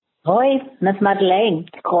Hoi, met Madeleine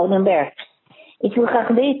Kronenberg. Ik wil graag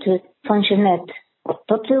weten van Jeanette.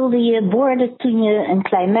 Wat wilde je worden toen je een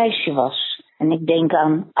klein meisje was? En ik denk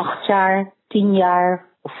aan 8 jaar, 10 jaar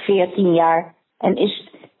of 14 jaar. En is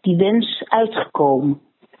die wens uitgekomen?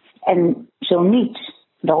 En zo niet,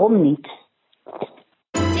 waarom niet?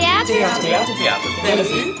 Theater.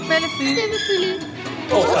 Bellevue.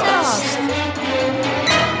 Podcast.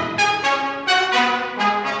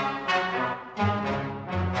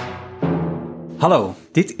 Hallo,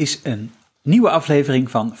 dit is een nieuwe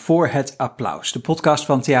aflevering van Voor het Applaus, de podcast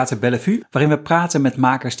van Theater Bellevue, waarin we praten met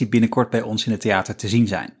makers die binnenkort bij ons in het theater te zien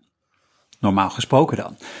zijn. Normaal gesproken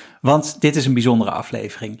dan, want dit is een bijzondere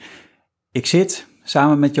aflevering. Ik zit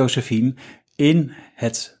samen met Josephine in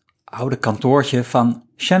het oude kantoortje van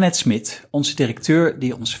Jeanette Smit, onze directeur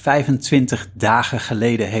die ons 25 dagen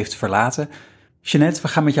geleden heeft verlaten. Jeanette, we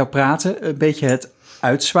gaan met jou praten, een beetje het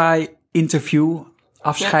uitzwaai-interview,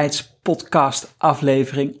 afscheidspodcast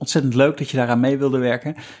aflevering. Ontzettend leuk dat je daaraan mee wilde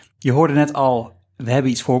werken. Je hoorde net al, we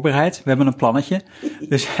hebben iets voorbereid. We hebben een plannetje.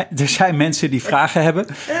 Dus er zijn mensen die vragen hebben.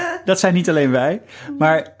 Dat zijn niet alleen wij.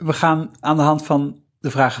 Maar we gaan aan de hand van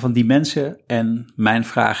de vragen van die mensen en mijn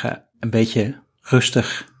vragen een beetje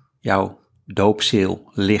rustig jouw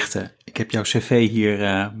doopzeel lichten. Ik heb jouw cv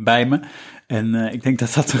hier bij me. En ik denk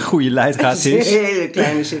dat dat een goede leidraad is. Een hele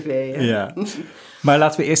kleine cv, hè? Ja. Maar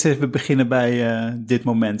laten we eerst even beginnen bij dit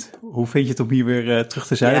moment. Hoe vind je het om hier weer terug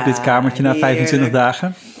te zijn op dit kamertje na 25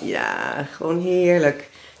 dagen? Ja, gewoon heerlijk.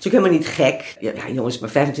 Het is ook helemaal niet gek. Ja, jongens, maar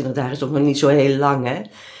 25 dagen is toch nog niet zo heel lang, hè?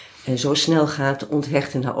 En zo snel gaat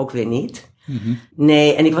onthechten nou ook weer niet. Mm-hmm.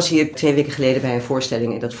 Nee, en ik was hier 2 weken geleden bij een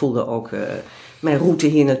voorstelling en dat voelde ook mijn route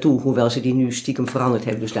hier naartoe. Hoewel ze die nu stiekem veranderd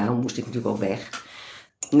hebben, dus daarom moest ik natuurlijk ook weg.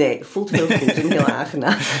 Nee, het voelt heel goed en heel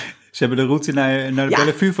aangenaam. Ze hebben de route naar de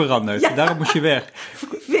Bellevue veranderd. Ja. Daarom moest je weg.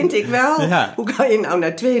 Vind ik wel. Ja. Hoe kan je nou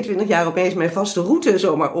na 22 jaar opeens mijn vaste route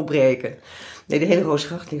zomaar opbreken? Nee, de hele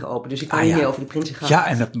Rozengracht ligt open, dus ik kan niet meer over de Prinsengracht. Ja,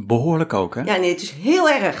 en dat behoorlijk ook, hè? Ja, nee, het is heel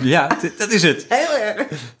erg. Ja, dat is het. Heel erg.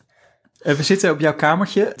 We zitten op jouw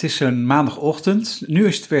kamertje. Het is een maandagochtend. Nu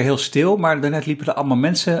is het weer heel stil, maar daarnet liepen er allemaal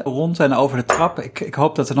mensen rond en over de trap. Ik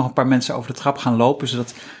hoop dat er nog een paar mensen over de trap gaan lopen,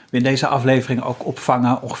 zodat we in deze aflevering ook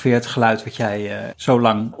opvangen ongeveer het geluid wat jij zo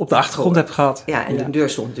lang op de achtergrond hebt gehad. Ja, en de deur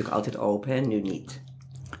stond natuurlijk altijd open, hè? Nu niet.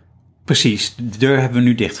 Precies, de deur hebben we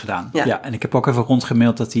nu dicht gedaan. Ja, en ik heb ook even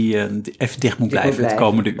rondgemaild dat die even dicht moet blijven het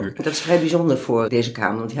komende uur. Dat is vrij bijzonder voor deze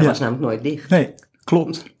kamer, want hij was namelijk nooit dicht. Nee,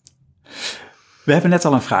 klopt. We hebben net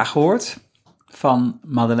al een vraag gehoord van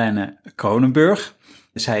Madeleine Kronenberg.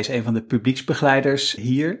 Zij is een van de publieksbegeleiders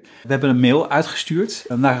hier. We hebben een mail uitgestuurd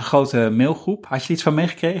naar een grote mailgroep. Had je er iets van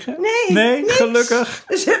meegekregen? Nee, gelukkig.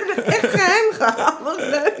 Ze hebben het echt geheim gehouden. Wat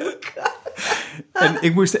leuk. En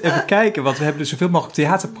ik moest even kijken, want we hebben dus zoveel mogelijk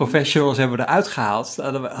theaterprofessionals hebben we eruit gehaald.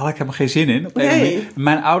 Daar had ik helemaal geen zin in.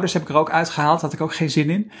 Mijn ouders heb ik er ook uitgehaald, had ik ook geen zin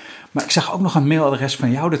in. Maar ik zag ook nog een mailadres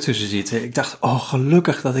van jou ertussen zitten. Ik dacht,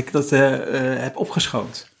 gelukkig dat ik dat heb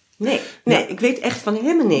opgeschoond. Nee, ik weet echt van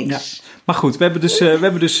helemaal niks. Ja. Maar goed, we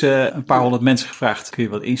hebben dus een paar honderd mensen gevraagd. Kun je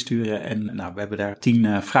wat insturen? En we hebben daar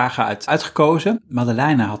 10 vragen uitgekozen.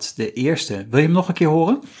 Madeleine had de eerste. Wil je hem nog een keer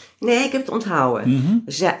horen? Nee, ik heb het onthouden. Mm-hmm.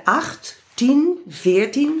 Ze zei 8, 10,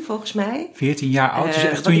 14 volgens mij. 14 jaar oud, dus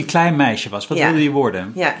echt toen je klein meisje was. Wat wilde je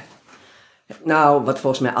worden? Ja. Nou, wat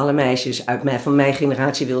volgens mij alle meisjes van mijn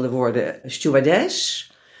generatie wilden worden.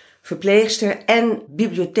 Stewardess, verpleegster en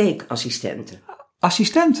bibliotheekassistente.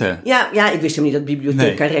 Assistenten? Ja, ik wist helemaal niet dat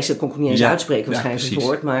bibliothecaresse, kon ik niet eens uitspreken waarschijnlijk het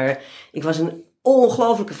woord. Maar ik was een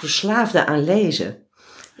ongelofelijke verslaafde aan lezen.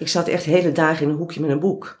 Ik zat echt hele dagen in een hoekje met een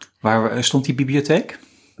boek. Waar stond die bibliotheek?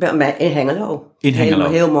 In Hengelo. In Hengelo.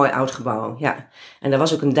 Een heel mooi oud gebouw, ja. En daar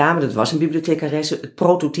was ook een dame, dat was een bibliothecaresse, het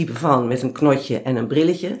prototype van, met een knotje en een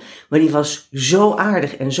brilletje. Maar die was zo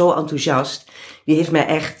aardig en zo enthousiast. Die heeft mij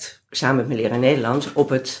echt, samen met mijn leraar Nederlands,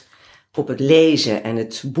 op het lezen en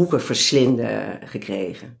het boeken verslinden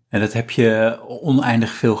gekregen. En dat heb je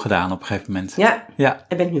oneindig veel gedaan op een gegeven moment. Ja.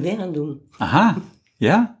 En ben ik nu weer aan het doen. Aha,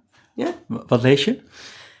 ja? Ja. Wat lees je?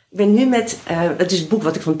 Ik ben nu het is het boek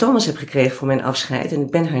wat ik van Thomas heb gekregen voor mijn afscheid. En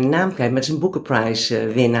ik ben haar naam kwijt, maar het is een Booker-Prize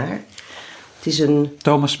winnaar. Het is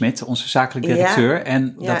Thomas Smit, onze zakelijk directeur. Ja,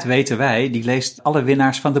 en dat weten wij, die leest alle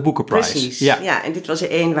winnaars van de Booker-Prize. Precies, ja. En dit was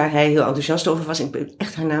er een waar hij heel enthousiast over was. Ik ben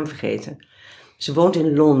echt haar naam vergeten. Ze woont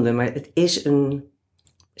in Londen, maar het is een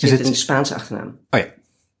Spaanse achternaam. Oh ja.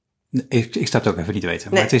 Ik sta het ook even niet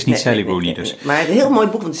weten, maar het is niet Sally Rooney dus. Maar een heel mooi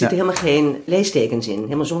boek, want er zitten helemaal geen leestekens in.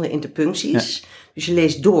 Helemaal zonder interpuncties. Ja. Dus je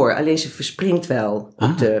leest door, alleen ze verspringt wel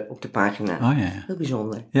op de pagina. Oh, ja. Heel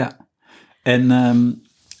bijzonder. Ja. En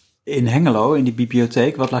in Hengelo, in die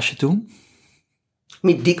bibliotheek, wat las je toen?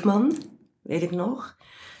 Miep Diekman, weet ik nog.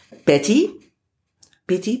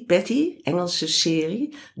 Patty, Engelse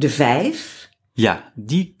serie. De 5. Ja,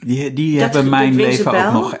 die hebben mijn leven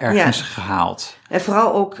ook nog ergens gehaald. En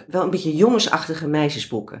vooral ook wel een beetje jongensachtige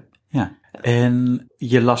meisjesboeken. Ja, en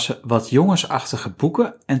je las wat jongensachtige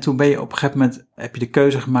boeken. En toen ben je op een gegeven moment, heb je de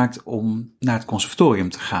keuze gemaakt om naar het conservatorium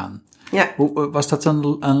te gaan. Ja. Was dat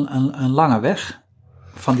een lange weg?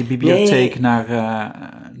 Van die bibliotheek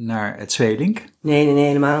naar het Zweelink? Nee,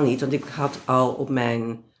 helemaal niet. Want ik had al op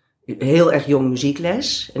mijn heel erg jong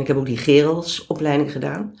muziekles. En ik heb ook die Gerelsopleiding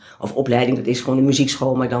gedaan. Of opleiding, dat is gewoon de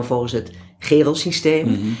muziekschool, maar dan volgens het Gerelssysteem.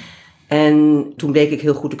 Mm-hmm. En toen bleek ik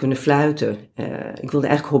heel goed te kunnen fluiten. Ik wilde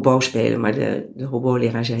eigenlijk hobo spelen, maar de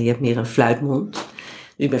hobo-leraar zei, je hebt meer een fluitmond.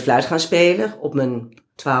 Dus ik ben fluit gaan spelen op mijn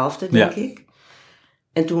 12e, denk ik.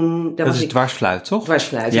 En toen... Dat is dwarsfluit, toch?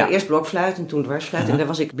 Dwarsfluit, ja. Eerst blokfluit en toen dwarsfluit. En daar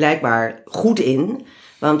was ik blijkbaar goed in.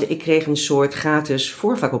 Want ik kreeg een soort gratis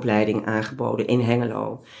voorvakopleiding aangeboden in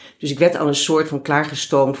Hengelo. Dus ik werd al een soort van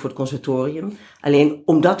klaargestoomd voor het conservatorium. Alleen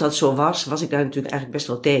omdat dat zo was ik daar natuurlijk eigenlijk best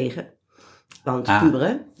wel tegen. Want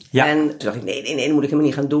puberen. Ja. En toen dacht ik, nee, dat moet ik helemaal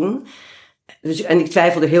niet gaan doen. Dus, en ik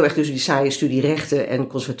twijfelde heel erg tussen die saaie studie rechten en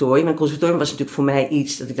conservatorium. En conservatorium was natuurlijk voor mij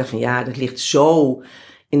iets dat ik dacht van ja, dat ligt zo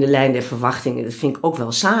in de lijn der verwachtingen. Dat vind ik ook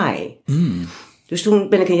wel saai. Mm. Dus toen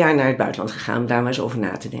ben ik een jaar naar het buitenland gegaan om daar maar eens over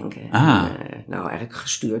na te denken. Ah. En, eigenlijk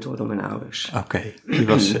gestuurd door mijn ouders. Oké,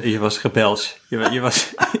 je was rebels.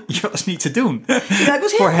 Je was niet te doen. Ja, ik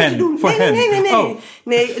was voor heel hen. goed te doen. Voor Nee. Oh.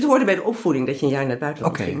 Nee, het hoorde bij de opvoeding dat je een jaar naar het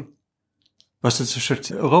buitenland ging. Was het een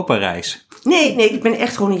soort Europa-reis? Nee, ik ben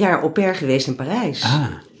echt gewoon een jaar au pair geweest in Parijs. Ah,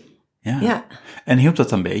 ja. En hielp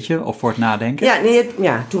dat een beetje, of voor het nadenken?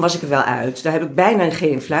 Ja, toen was ik er wel uit. Daar heb ik bijna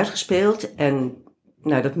geen fluit gespeeld. En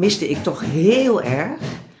dat miste ik toch heel erg.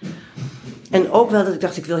 En ook wel dat ik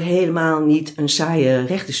dacht, ik wil helemaal niet een saaie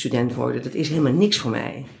rechtenstudent worden. Dat is helemaal niks voor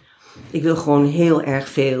mij. Ik wil gewoon heel erg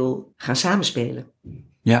veel gaan samenspelen.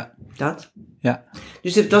 Ja. Dat. Ja.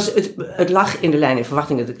 Dus het lag in de lijn en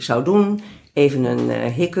verwachting dat ik het zou doen. Even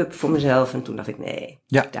een hiccup voor mezelf. En toen dacht ik, nee,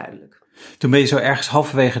 duidelijk. Toen ben je zo ergens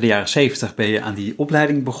halverwege de jaren 70 ben je aan die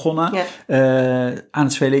opleiding begonnen. Ja. Aan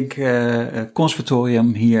het Zweelink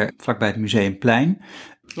Conservatorium hier vlakbij het Museumplein.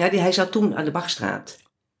 Ja, hij zat toen aan de Bachstraat.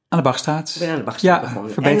 Aan de Bachstraat? Ik ben aan de Bachstraat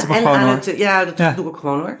begonnen. Verbeter me gewoon hoor. Dat doe ik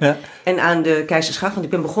gewoon hoor. Ja. En aan de Keizersgracht, want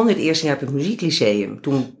ik ben begonnen het eerste jaar op het Muzieklyceum.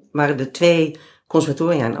 Toen waren er 2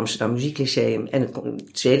 conservatoria in Amsterdam, Muzieklyceum en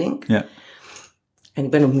het Zweelink. Ja. En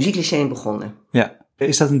ik ben op het Muzieklyceum begonnen. Ja.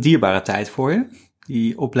 Is dat een dierbare tijd voor je,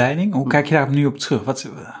 die opleiding? Hoe kijk je daar nu op terug?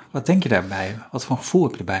 Wat denk je daarbij? Wat voor gevoel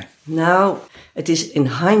heb je erbij? Nou, het is in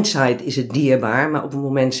hindsight is het dierbaar, maar op het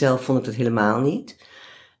moment zelf vond ik het helemaal niet.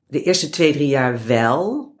 De eerste 2-3 jaar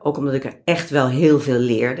wel, ook omdat ik er echt wel heel veel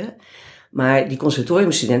leerde. Maar die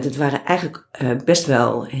conservatoriumstudenten, het waren eigenlijk best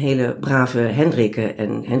wel hele brave Hendrikken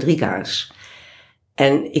en Hendrika's.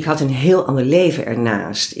 En ik had een heel ander leven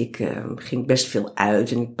ernaast. Ik ging best veel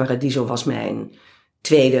uit en Paradiso was mijn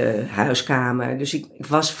tweede huiskamer. Dus ik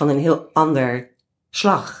was van een heel ander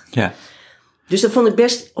slag. Ja. Dus dat vond ik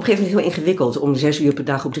best op een gegeven moment heel ingewikkeld om 6 uur per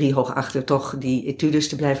dag op 3 hoog achter toch die etudes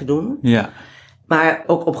te blijven doen. Ja. Maar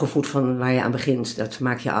ook opgevoed van waar je aan begint, dat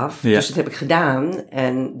maak je af. Ja. Dus dat heb ik gedaan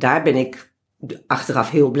en daar ben ik achteraf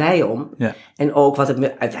heel blij om. Ja. En ook wat het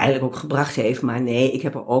me uiteindelijk ook gebracht heeft. Maar nee, ik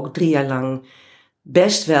heb er ook 3 jaar lang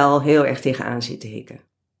best wel heel erg tegenaan zitten hikken.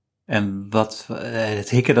 En het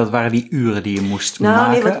hikken, dat waren die uren die je moest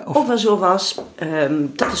maken? Nee, wat ook wel zo was,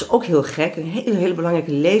 dat is ook heel gek, een hele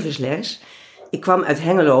belangrijke levensles. Ik kwam uit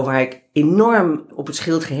Hengelo, waar ik enorm op het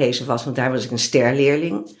schild gehezen was, want daar was ik een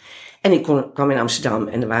sterleerling. En ik kwam in Amsterdam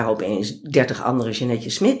en er waren opeens 30 andere Jeanette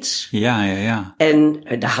Smits. Ja. En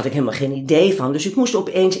daar had ik helemaal geen idee van. Dus ik moest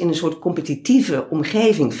opeens in een soort competitieve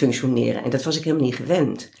omgeving functioneren. En dat was ik helemaal niet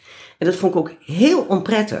gewend. En dat vond ik ook heel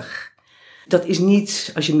onprettig. Dat is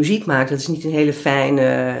niet, als je muziek maakt, dat is niet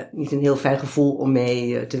een heel fijn gevoel om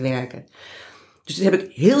mee te werken. Dus dat heb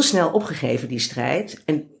ik heel snel opgegeven, die strijd.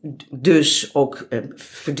 En dus ook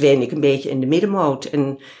verdween ik een beetje in de middenmoot.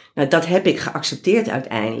 En dat heb ik geaccepteerd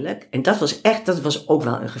uiteindelijk. En dat was ook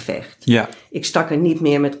wel een gevecht. Ja. Ik stak er niet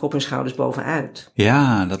meer met kop en schouders bovenuit.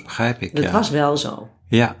 Ja, dat begrijp ik. Dat was wel zo.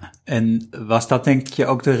 Ja, en was dat denk je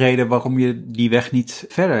ook de reden waarom je die weg niet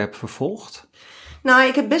verder hebt vervolgd? Nou,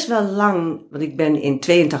 ik heb best wel lang, want ik ben in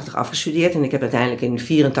 82 afgestudeerd en ik heb uiteindelijk in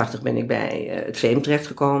 84 ben ik bij het VEM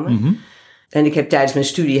terechtgekomen. Mm-hmm. En ik heb tijdens mijn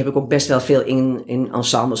studie heb ik ook best wel veel in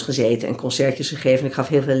ensembles gezeten en concertjes gegeven. Ik gaf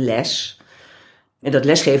heel veel les. En dat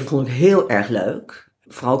lesgeven vond ik heel erg leuk.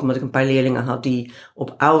 Vooral ook omdat ik een paar leerlingen had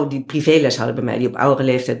die privéles hadden bij mij, die op oudere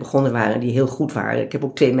leeftijd begonnen waren en die heel goed waren. Ik heb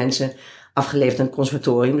ook 2 mensen afgeleverd aan het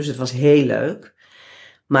conservatorium, dus het was heel leuk.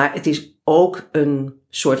 Maar het is ook een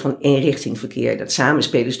soort van eenrichtingverkeer. Dat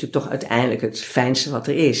samenspelen is natuurlijk toch uiteindelijk het fijnste wat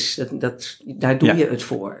er is. Daar doe je het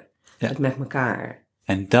voor. Ja. Het met elkaar.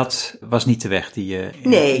 En dat was niet de weg die je...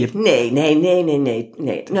 Nee.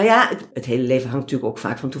 Nou ja, het hele leven hangt natuurlijk ook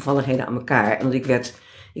vaak van toevalligheden aan elkaar. En want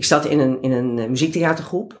ik zat in een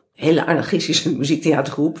muziektheatergroep. Een hele anarchistische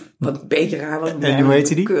muziektheatergroep. Wat een beetje raar was. En hoe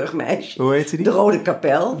heette die? Keurig meisje. Hoe heette die? De Rode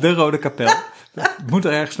Kapel. De Rode Kapel. Moet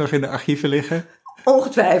er ergens nog in de archieven liggen.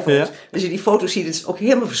 Ongetwijfeld. Ja. Als je die foto's ziet, het is ook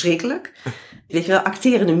helemaal verschrikkelijk. Weet je wel,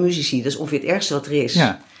 acterende muzici, dat is ongeveer het ergste wat er is.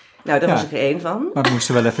 Ja. Nou, daar was ik er één van. Maar het moest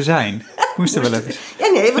er wel even zijn.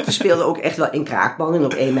 Ja, nee, want we speelden ook echt wel in kraakbanden en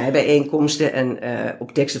op 1 mei bijeenkomsten en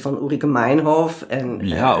op teksten van Ulrike Meinhof.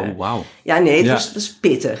 En, wauw. Ja, nee, het was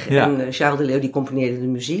pittig. Ja. En Charles de Leeuw die componeerde de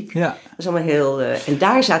muziek. Ja. Dat is allemaal heel... en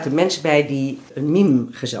daar zaten mensen bij die een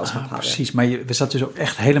mime-gezelschap hadden. Precies, maar we zaten dus ook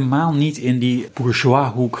echt helemaal niet in die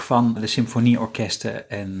bourgeois-hoek van de symfonieorkesten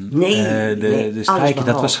en de strijken.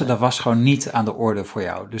 Dat was gewoon niet aan de orde voor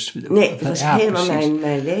jou. Dus, nee, dat was helemaal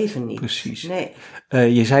mijn leven niet. Precies. Nee.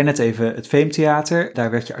 Je zei net even het Veemtheater,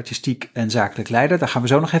 daar werd je artistiek en zakelijk leider. Daar gaan we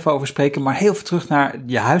zo nog even over spreken. Maar heel veel terug naar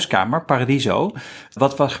je huiskamer, Paradiso.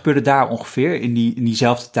 Wat gebeurde daar ongeveer in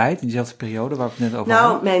diezelfde tijd, in diezelfde periode waar we het net over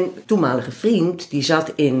hadden? Nou, mijn toenmalige vriend,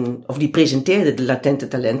 die presenteerde de Latente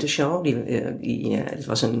Talenten Show. Het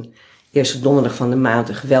was een eerste donderdag van de maand,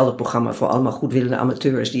 een geweldig programma voor allemaal goedwillende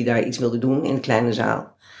amateurs die daar iets wilden doen in een kleine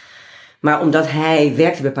zaal. Maar omdat hij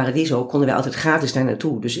werkte bij Paradiso, konden wij altijd gratis daar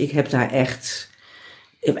naartoe. Dus ik heb daar echt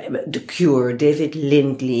The Cure, David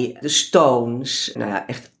Lindley, The Stones. Nou ja,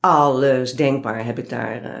 echt alles denkbaar heb ik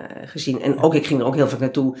daar gezien. En ook, ik ging er ook heel vaak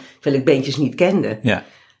naartoe, terwijl ik bandjes niet kende. Ja.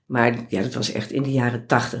 Maar ja, dat was echt in de jaren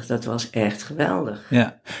 80, dat was echt geweldig.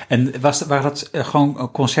 Ja, en waren dat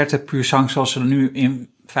gewoon concerten puur zang zoals ze er nu in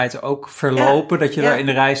feite ook verlopen? Ja, dat je daar in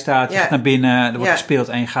de rij staat, je gaat naar binnen, er wordt gespeeld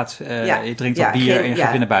en je gaat, je drinkt wat bier en je gaat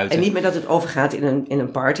weer naar buiten. En niet meer dat het overgaat in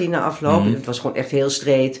een party na afloop. Het was gewoon echt heel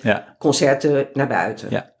straight, concerten naar buiten.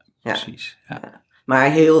 Ja, precies. Ja.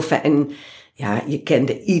 Maar heel fijn. En ja, je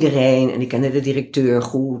kende iedereen en ik kende de directeur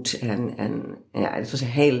goed. En ja, het was een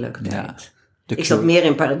hele leuke tijd. Ik zat meer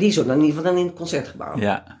in Paradiso dan in ieder geval dan in het Concertgebouw.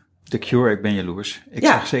 Ja, The Cure, ik ben jaloers.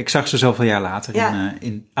 Ik zag ze zoveel jaar later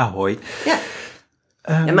in Ahoy. Ja.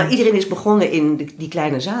 Ja, maar iedereen is begonnen in die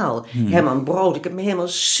kleine zaal. Herman Brood, ik heb me helemaal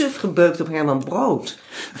suf gebeukt op Herman Brood.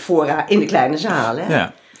 In de kleine zaal. Hè?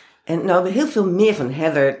 Ja. En nou, heel veel meer van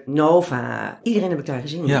Heather, Nova. Iedereen heb ik daar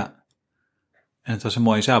gezien. Ja. En het was een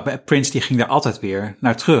mooie zaal. Prince die ging daar altijd weer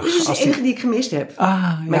naar terug. Dus dat is de enige die ik gemist heb.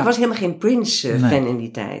 Maar ik was helemaal geen Prince-fan in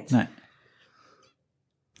die tijd. Nee.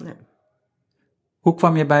 Hoe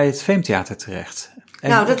kwam je bij het Veemtheater terecht?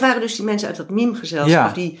 Nou, dat waren dus die mensen uit dat mime-gezelschap,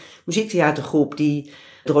 of die muziektheatergroep, de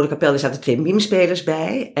Rode Kapel, daar zaten 2 mime-spelers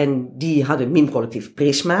bij. En die hadden mime-collectief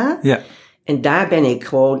Prisma. Ja. En daar ben ik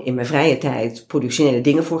gewoon in mijn vrije tijd productionele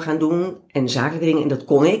dingen voor gaan doen. En zakelijke dingen, en dat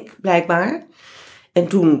kon ik, blijkbaar. En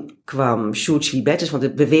toen kwam Sjoerd Swibettes, want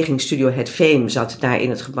de bewegingsstudio Het Fame zat daar in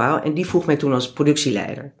het gebouw. En die vroeg mij toen als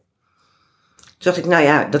productieleider. Toen dacht ik, nou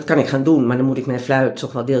ja, dat kan ik gaan doen, maar dan moet ik mijn fluit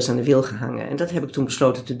toch wel deels aan de wil gaan hangen. En dat heb ik toen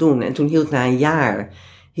besloten te doen. En toen na een jaar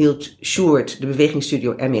Sjoerd de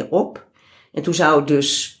bewegingsstudio ermee op. En toen zou het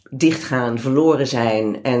dus dichtgaan, verloren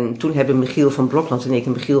zijn. En toen hebben Michiel van Blokland en ik,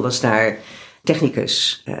 en Michiel was daar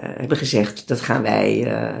technicus, hebben gezegd, dat gaan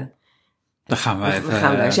wij... Dan gaan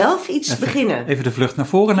we daar zelf iets beginnen. Even de vlucht naar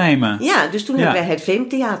voren nemen. Ja, dus toen hebben wij het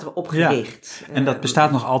Veemtheater opgericht. Ja. En dat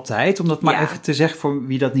bestaat nog altijd. Om dat maar even te zeggen voor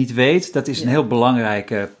wie dat niet weet. Dat is een heel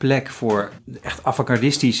belangrijke plek voor echt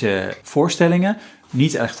avant-gardistische voorstellingen.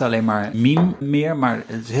 Niet echt alleen maar mime meer, maar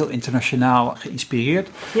het is heel internationaal geïnspireerd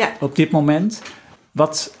op dit moment.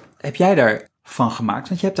 Wat heb jij daarvan gemaakt?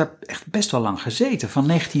 Want je hebt daar echt best wel lang gezeten. Van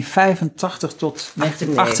 1985 tot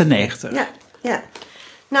 1998. Ja.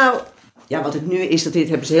 Nou... Ja, wat het nu is, dit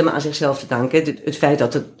hebben ze helemaal aan zichzelf te danken. Het feit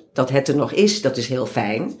dat het er nog is, dat is heel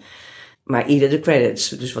fijn. Maar ieder de credits.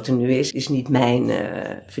 Dus wat er nu is niet mijn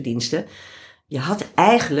verdienste. Je had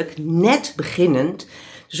eigenlijk net beginnend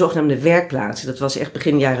de zogenaamde werkplaatsen. Dat was echt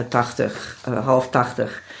begin jaren 80, half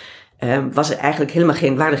 80.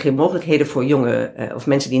 Waren er geen mogelijkheden voor jonge of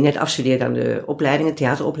mensen die net afstudeerden aan de opleidingen,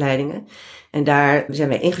 theateropleidingen. En daar zijn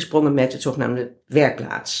wij ingesprongen met het zogenaamde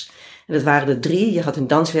werkplaats. En dat waren er 3. Je had een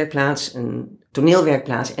danswerkplaats, een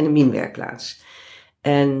toneelwerkplaats en een mimewerkplaats.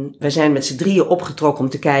 En wij zijn met z'n 3 opgetrokken om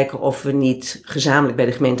te kijken of we niet gezamenlijk bij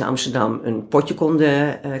de gemeente Amsterdam een potje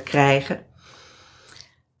konden krijgen.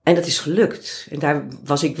 En dat is gelukt. En daar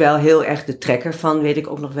was ik wel heel erg de trekker van, weet ik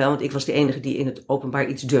ook nog wel. Want ik was de enige die in het openbaar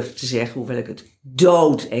iets durfde te zeggen, hoewel ik het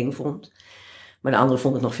doodeng vond. Maar de anderen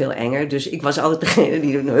vonden het nog veel enger. Dus ik was altijd degene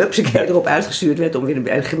die erop uitgestuurd werd om weer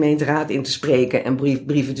bij de gemeenteraad in te spreken en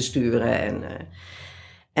brieven te sturen.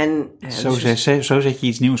 Zo zet je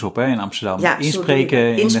iets nieuws op, hè, in Amsterdam. Ja,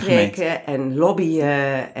 inspreken in de gemeente. En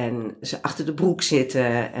lobbyen en ze achter de broek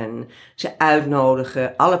zitten en ze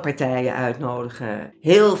uitnodigen, alle partijen uitnodigen.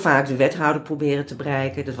 Heel vaak de wethouder proberen te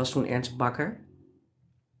bereiken. Dat was toen Ernst Bakker.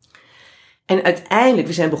 En uiteindelijk,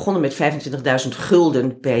 we zijn begonnen met 25.000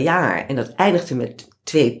 gulden per jaar. En dat eindigde met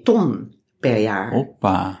 2 ton per jaar.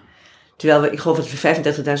 Hoppa. Terwijl ik geloof dat we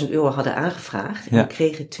 35.000 euro hadden aangevraagd. En we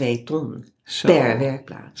kregen 2 ton per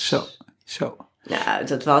werkplaats. Zo. Ja,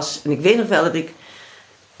 dat was... En ik weet nog wel dat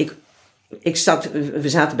we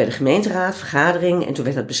zaten bij de gemeenteraad, vergadering. En toen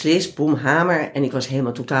werd dat beslist, boem, hamer. En ik was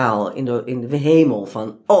helemaal totaal in de hemel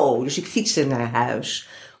van... Dus ik fietste naar huis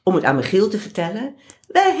om het aan Michiel te vertellen.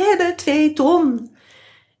 Wij hebben 2 ton.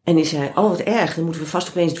 En die zei, wat erg, dan moeten we vast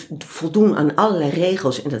opeens voldoen aan allerlei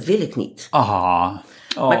regels. En dat wil ik niet. Maar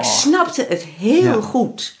ik snapte het heel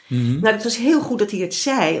goed. Mm-hmm. Nou, het was heel goed dat hij het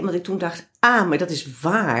zei, omdat ik toen dacht, maar dat is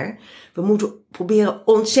waar. We moeten proberen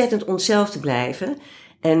ontzettend onszelf te blijven.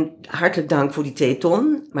 En hartelijk dank voor die 2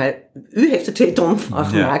 ton. Maar u heeft er 2 ton van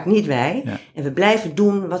gemaakt, niet wij. Ja. En we blijven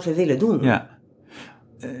doen wat we willen doen. Ja.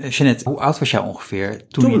 Jeanette, hoe oud was jij ongeveer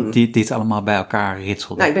toen je dit allemaal bij elkaar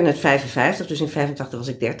ritselde? Nou, ik ben net 55, dus in 85 was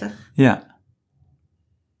ik 30. Ja.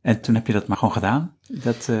 En toen heb je dat maar gewoon gedaan?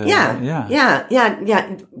 Ja,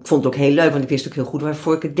 ik vond het ook heel leuk, want ik wist ook heel goed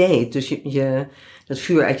waarvoor ik het deed. Dus dat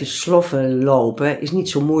vuur uit je sloffen lopen is niet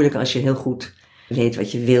zo moeilijk als je heel goed weet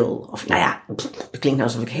wat je wil. Of het klinkt nou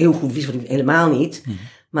alsof ik heel goed wist wat ik helemaal niet. Mm-hmm.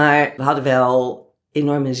 Maar we hadden wel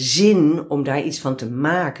enorme zin om daar iets van te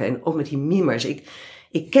maken. En ook met die mimers.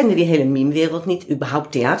 Ik kende die hele meme-wereld niet.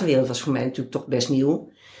 Überhaupt theaterwereld was voor mij natuurlijk toch best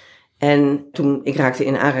nieuw. En toen, ik raakte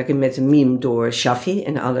in aanraking met de meme door Shaffi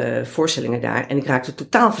en alle voorstellingen daar. En ik raakte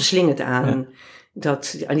totaal verslingend aan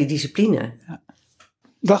die discipline. Ja.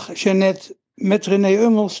 Dag Jeanette, met René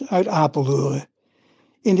Ummels uit Apeldoorn.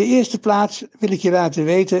 In de eerste plaats wil ik je laten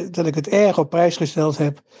weten dat ik het erg op prijs gesteld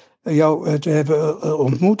heb jou te hebben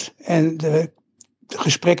ontmoet. En de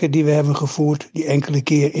gesprekken die we hebben gevoerd die enkele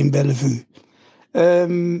keer in Bellevue.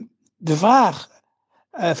 De vraag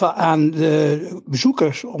aan de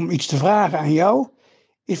bezoekers om iets te vragen aan jou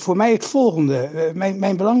is voor mij het volgende.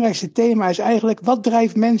 Mijn belangrijkste thema is eigenlijk: wat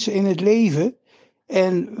drijft mensen in het leven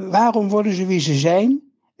en waarom worden ze wie ze zijn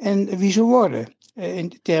en wie ze worden?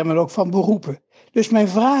 In termen ook van beroepen. Dus mijn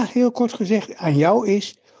vraag, heel kort gezegd, aan jou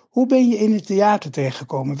is: hoe ben je in het theater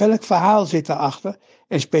terechtgekomen? Welk verhaal zit daarachter?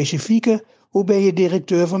 En specifieker, hoe ben je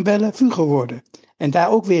directeur van Bellevue geworden? En daar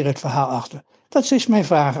ook weer het verhaal achter. Dat is mijn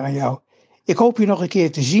vraag aan jou. Ik hoop je nog een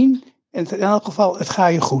keer te zien. En in elk geval, het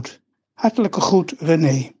gaat je goed. Hartelijke groet,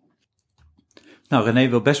 René. Nou, René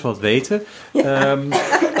wil best wel wat weten. Ja.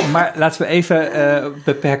 Maar laten we even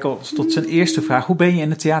beperken ons tot zijn eerste vraag. Hoe ben je in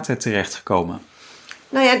het theater terechtgekomen?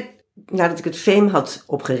 Nou ja, nadat ik het Fame had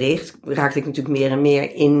opgericht, raakte ik natuurlijk meer en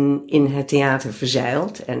meer in het theater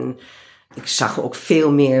verzeild. En ik zag ook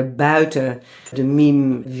veel meer buiten de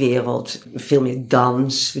meme-wereld, veel meer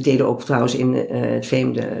dans. We deden ook trouwens in het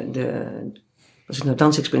Fame was het nou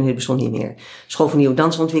dansexperiment? Het bestond niet meer. School voor Nieuwe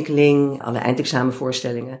Dansontwikkeling, alle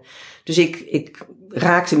eindexamenvoorstellingen. Dus ik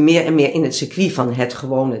raakte meer en meer in het circuit van het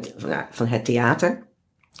gewone, van het theater.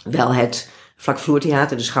 Wel het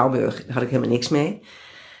vlakvloertheater, de Schouwburg, daar had ik helemaal niks mee.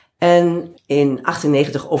 En in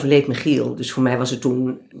 1998 overleed Michiel. Dus voor mij was het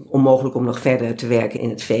toen onmogelijk om nog verder te werken in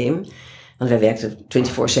het Fame. Want wij werkten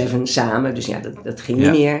 24/7 samen, dus dat ging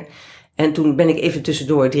niet meer. En toen ben ik even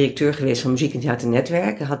tussendoor directeur geweest van Muziek en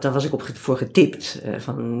Theaternetwerk. Daar was ik voor getipt,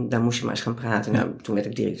 van daar moest je maar eens gaan praten. Nou, toen werd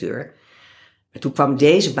ik directeur. En toen kwam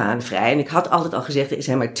deze baan vrij. En ik had altijd al gezegd, er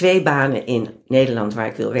zijn maar 2 banen in Nederland waar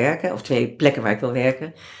ik wil werken. Of 2 plekken waar ik wil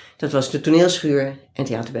werken. Dat was de Toneelschuur en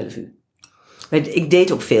Theater Bellevue. Ik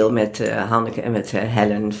deed ook veel met Hanneke en met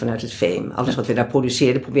Helen vanuit het Fame. Alles wat we daar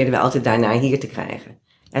produceerden, probeerden we altijd daarna hier te krijgen.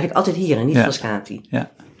 Eigenlijk altijd hier en niet Frascati.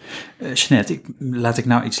 Ja. Jeanette, laat ik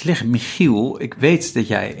nou iets liggen. Michiel, ik weet dat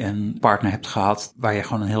jij een partner hebt gehad waar je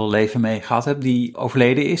gewoon een heel leven mee gehad hebt, die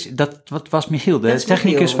overleden is. Wat was Michiel? De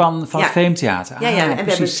technicus van het Fame Theater. En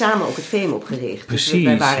we hebben samen ook het Fame opgericht. Precies, dus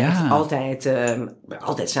wij waren echt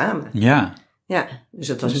altijd samen. Ja. Ja, dus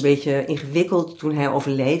dat was een beetje ingewikkeld toen hij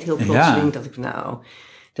overleed. Heel plotseling dat ik,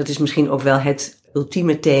 dat is misschien ook wel het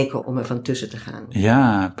ultieme teken om er van tussen te gaan.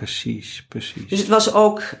 Ja, precies. Dus het was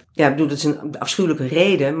ook, dat is een afschuwelijke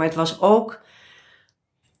reden, maar het was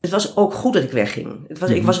ook goed dat ik wegging.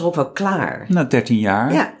 Ik was er ook wel klaar. Na 13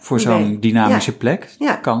 jaar voor zo'n dynamische plek.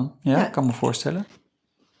 Ja. Kan me voorstellen.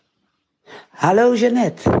 Hallo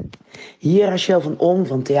Jeanette, hier Rachel van Om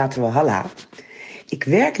van Theater Walhalla. ik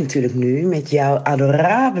werk natuurlijk nu met jouw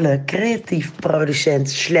adorabele creatief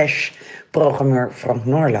producent / programmeur Frank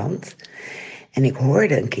Norland. En ik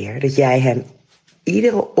hoorde een keer dat jij hem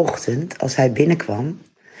iedere ochtend als hij binnenkwam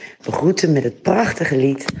begroette met het prachtige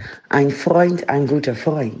lied Ein Freund, ein guter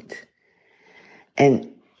Freund.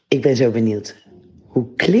 En ik ben zo benieuwd,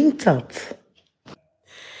 hoe klinkt dat?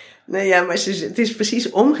 Nou ja, maar het is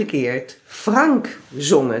precies omgekeerd. Frank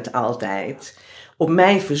zong het altijd. Op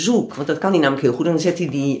mijn verzoek, want dat kan hij namelijk heel goed. Dan zet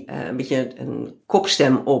hij een beetje een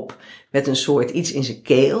kopstem op met een soort iets in zijn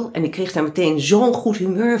keel. En ik kreeg daar meteen zo'n goed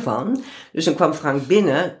humeur van. Dus dan kwam Frank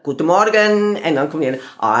binnen, goedemorgen. En dan kwam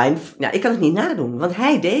hij, ik kan het niet nadoen, want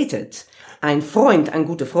hij deed het. Ein Freund, ein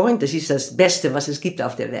guter Freund, dat is het beste wat es gibt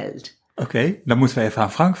auf der Welt. Oké, dan moeten we even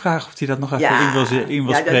aan Frank vragen of hij dat nog even in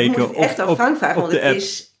wil spreken. Ja, dat moet ik echt aan Frank vragen, want het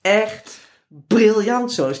is echt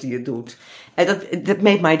briljant zoals hij het doet. En dat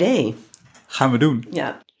made my day. Gaan we doen.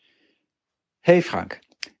 Ja. Hey Frank,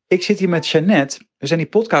 ik zit hier met Jeannette. We zijn die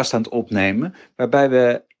podcast aan het opnemen, waarbij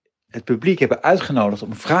we het publiek hebben uitgenodigd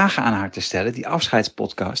om vragen aan haar te stellen, die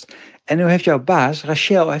afscheidspodcast. En nu heeft jouw baas,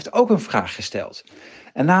 Rachel, ook een vraag gesteld.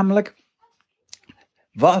 En namelijk,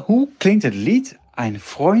 hoe klinkt het lied Ein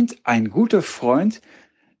Freund, ein guter Freund,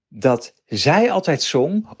 dat zij altijd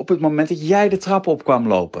zong op het moment dat jij de trap op kwam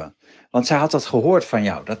lopen? Want zij had dat gehoord van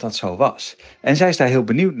jou, dat dat zo was. En zij is daar heel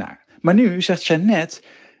benieuwd naar. Maar nu zegt Jeannette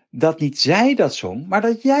dat niet zij dat zong, maar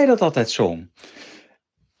dat jij dat altijd zong.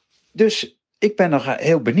 Dus ik ben nog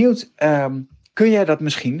heel benieuwd. Kun jij dat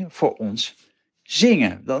misschien voor ons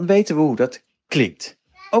zingen? Dan weten we hoe dat klinkt.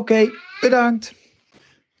 Oké, bedankt.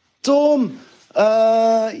 Tom,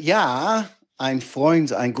 ja, ein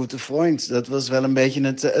Freund, ein guter Freund. Dat was wel een beetje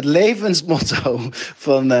het levensmotto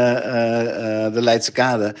van de Leidse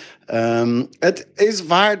Kade. Het is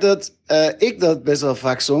waar dat ik dat best wel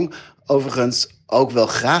vaak zong. Overigens ook wel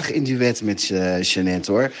graag in duet met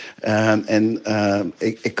Jeannette, hoor.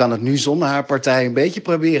 Ik kan het nu zonder haar partij een beetje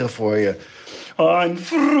proberen voor je. Ein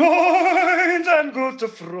Freund, ein guter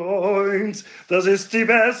Freund, das ist die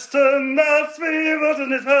beste, das wir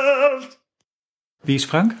worden het Welt. Wie is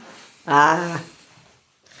Frank?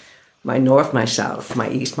 My north, my south, my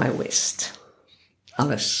east, my west.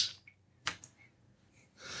 Alles.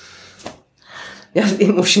 Ja, dat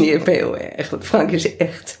emotioneert me heel erg. Want Frank is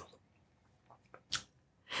echt...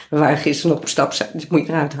 We waren gisteren nog op stap samen. Dus moet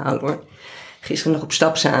je eruit halen, hoor. Gisteren nog op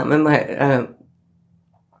stap samen, maar...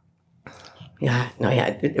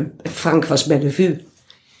 Frank was Bellevue.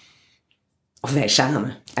 Of wij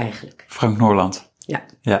samen, eigenlijk. Frank Norland.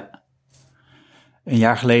 Ja. Een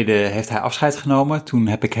jaar geleden heeft hij afscheid genomen. Toen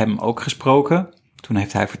heb ik hem ook gesproken. Toen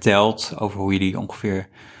heeft hij verteld over hoe jullie ongeveer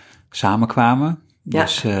samenkwamen. Ja.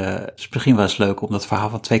 Dus het is misschien wel eens leuk om dat verhaal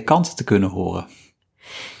van twee kanten te kunnen horen.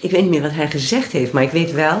 Ik weet niet meer wat hij gezegd heeft, maar ik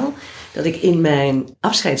weet wel dat ik in mijn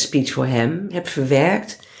afscheidsspeech voor hem heb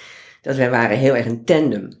verwerkt dat wij waren heel erg een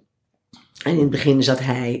tandem. En in het begin zat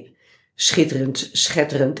hij schitterend,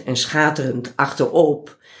 schetterend en schaterend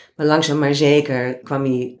achterop. Maar langzaam maar zeker kwam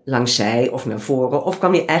hij langs zij of naar voren of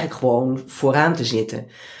kwam hij eigenlijk gewoon vooraan te zitten.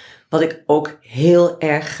 Wat ik ook heel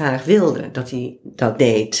erg graag wilde, dat hij dat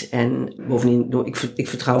deed. En bovendien, ik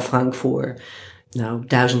vertrouw Frank voor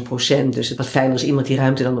 1000%. Dus het was fijn als iemand die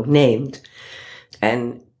ruimte dan ook neemt.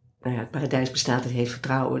 En het paradijs bestaat uit heeft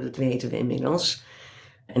vertrouwen, dat weten we inmiddels.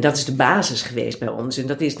 En dat is de basis geweest bij ons. En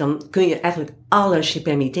dat is, dan kun je eigenlijk alles je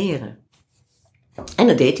permitteren. En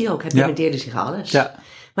dat deed hij ook. Hij permitteerde zich alles. Ja.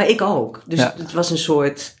 Maar ik ook. Dus het was een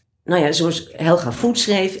soort... zoals Helga Voet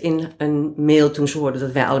schreef in een mail toen ze hoorden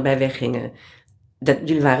dat wij allebei weggingen. Dat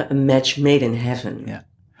jullie waren een match made in heaven. Ja.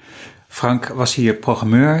 Frank was hier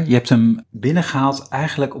programmeur. Je hebt hem binnengehaald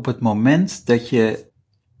eigenlijk op het moment dat je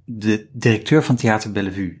de directeur van Theater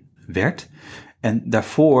Bellevue werd. En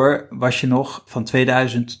daarvoor was je nog van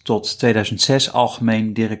 2000 tot 2006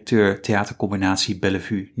 algemeen directeur theatercombinatie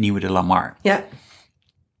Bellevue Nieuwe de Lamar. Ja.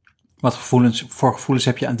 Wat voor gevoelens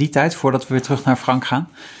heb je aan die tijd, voordat we weer terug naar Frank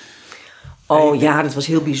gaan? Oh ja, dat was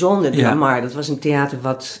heel bijzonder. De Lamar, dat was een theater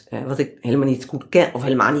wat ik helemaal niet goed ken, of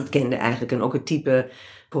helemaal niet kende eigenlijk. En ook het type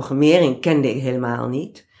programmering kende ik helemaal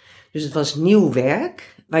niet. Dus het was nieuw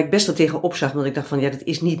werk, waar ik best wel tegen opzag, want ik dacht van, dat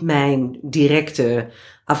is niet mijn directe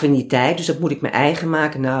affiniteit, dus dat moet ik mijn eigen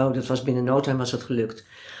maken. Nou, dat was binnen no time was dat gelukt.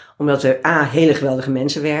 Omdat er hele geweldige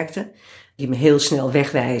mensen werkten, die me heel snel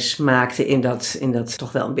wegwijs maakten in dat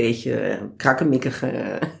toch wel een beetje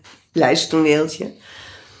krakkemikkige lijsttoneeltje.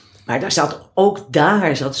 Maar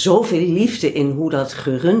daar zat zoveel liefde in hoe dat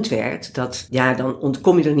gerund werd, dat dan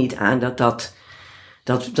ontkom je er niet aan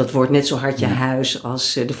dat wordt net zo hard je huis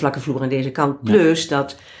als de vlakke vloer aan deze kant. Plus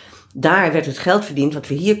dat daar werd het geld verdiend wat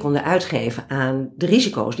we hier konden uitgeven aan de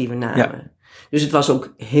risico's die we namen. Ja. Dus het was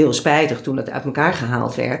ook heel spijtig toen dat uit elkaar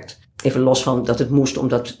gehaald werd. Even los van dat het moest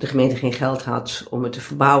omdat de gemeente geen geld had om het te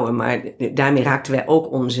verbouwen. Maar daarmee raakten wij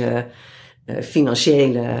ook onze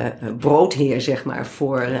financiële broodheer, zeg maar,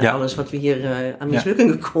 voor alles wat we hier aan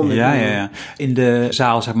mislukkingen konden doen. Ja. In de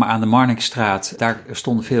zaal, zeg maar, aan de Marnixstraat, daar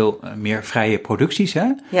stonden veel meer vrije producties,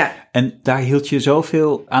 hè? Ja. En daar hield je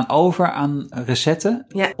zoveel aan over, aan recetten,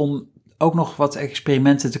 om ook nog wat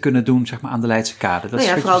experimenten te kunnen doen, zeg maar, aan de Leidse Kade. Dat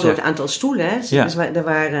vooral door het aantal stoelen. Hè. Ja. Dus er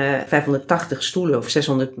waren 580 stoelen of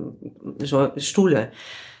 600 stoelen.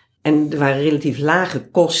 En er waren relatief lage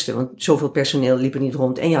kosten, want zoveel personeel liep er niet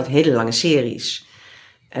rond. En je had hele lange series.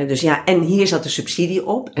 En hier zat de subsidie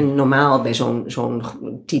op. En normaal bij zo'n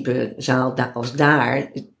type zaal als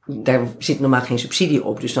daar zit normaal geen subsidie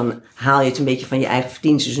op. Dus dan haal je het een beetje van je eigen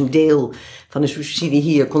verdienst. Dus een deel van de subsidie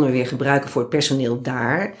hier konden we weer gebruiken voor het personeel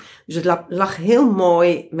daar. Dus het lag heel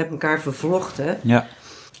mooi met elkaar vervlochten. Ja.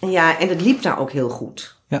 En het liep daar ook heel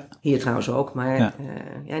goed. Ja. Hier trouwens ook, maar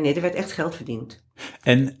er werd echt geld verdiend.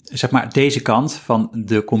 En zeg maar, deze kant van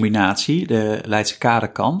de combinatie, de Leidse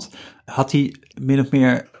Kade kant, had die min of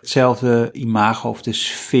meer hetzelfde imago of de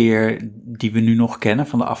sfeer die we nu nog kennen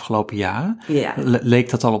van de afgelopen jaren? Ja. Leek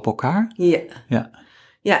dat al op elkaar?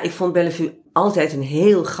 Ja, ik vond Bellevue altijd een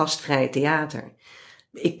heel gastvrij theater.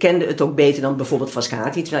 Ik kende het ook beter dan bijvoorbeeld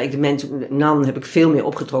Frascati, terwijl ik de mensen, Nan heb ik veel meer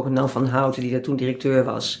opgetrokken, Nan van Houten, die daar toen directeur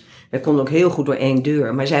was. Wij konden ook heel goed door één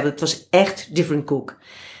deur, maar het was echt different cook.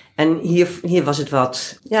 En hier was het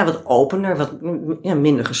wat opener, wat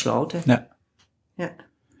minder gesloten. Ja.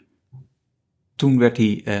 Toen werd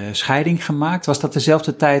die scheiding gemaakt. Was dat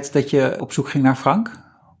dezelfde tijd dat je op zoek ging naar Frank?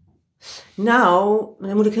 Nou,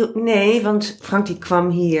 dan moet ik nee, want Frank die kwam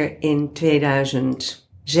hier in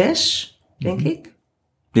 2006, denk ik.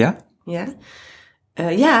 Ja?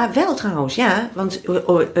 Ja, wel trouwens, ja. Want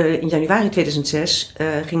in januari 2006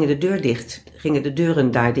 gingen de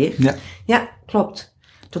deuren daar dicht. Ja, klopt.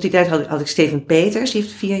 Tot die tijd had ik Steven Peters, die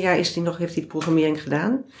heeft 4 jaar heeft hij de programmering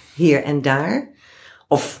gedaan. Hier en daar.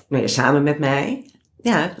 Of samen met mij.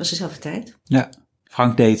 Ja, het was dezelfde tijd. Ja,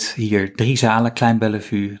 Frank deed hier 3 zalen, Klein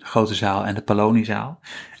Bellevue, de grote zaal en de Polonizaal.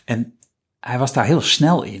 En hij was daar heel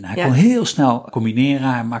snel in. Hij kon heel snel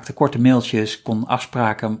combineren. Hij maakte korte mailtjes, kon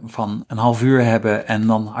afspraken van een half uur hebben. En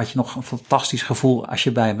dan had je nog een fantastisch gevoel als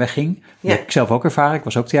je bij hem wegging. Dat heb ik zelf ook ervaren. Ik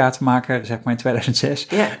was ook theatermaker, zeg maar in 2006.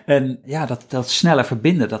 Ja. En dat snelle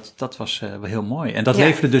verbinden, dat was wel heel mooi. En dat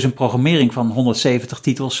leverde dus een programmering van 170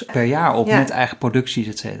 titels per jaar op met eigen producties,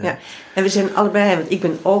 et cetera. Ja. En we zijn allebei, want ik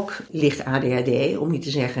ben ook licht ADHD, om niet te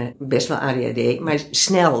zeggen best wel ADHD, maar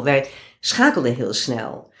snel. Wij schakelden heel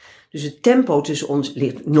snel. Dus het tempo tussen ons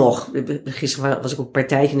ligt nog. Gisteren was ik op een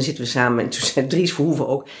partijtje en dan zitten we samen. En toen zei Dries Verhoeven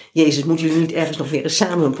ook, Jezus, moeten jullie niet ergens nog weer eens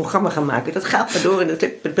samen een programma gaan maken? Dat gaat maar door.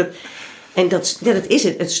 En dat is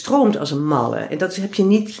het. Het stroomt als een malle. En dat heb je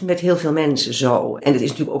niet met heel veel mensen zo. En het is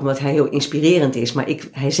natuurlijk ook omdat hij heel inspirerend is. Maar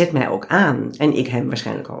hij zet mij ook aan. En ik hem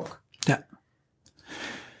waarschijnlijk ook. Ja.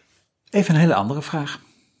 Even een hele andere vraag.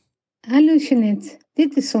 Hallo Jeanette,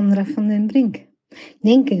 dit is Sandra van den Brink.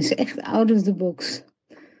 Denken is echt out of the box.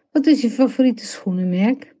 Wat is je favoriete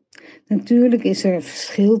schoenenmerk? Natuurlijk is er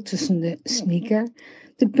verschil tussen de sneaker,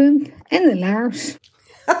 de pump en de laars.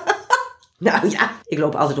 Nou ja, ik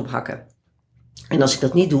loop altijd op hakken. En als ik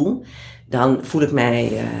dat niet doe, dan voel ik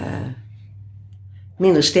mij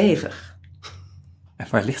minder stevig. En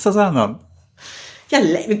waar ligt dat aan dan? Ja,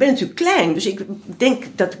 ik ben natuurlijk klein, dus ik denk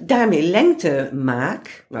dat ik daarmee lengte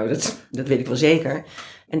maak. Nou, dat weet ik wel zeker.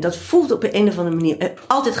 En dat voelt op een of andere manier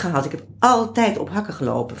altijd gehad. Ik heb altijd op hakken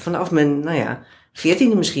gelopen. Vanaf mijn,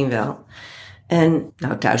 14e misschien wel. En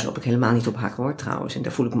thuis loop ik helemaal niet op hakken hoor, trouwens. En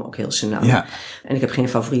daar voel ik me ook heel senang. Ja. En ik heb geen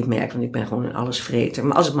favoriet merk, want ik ben gewoon een allesvreter.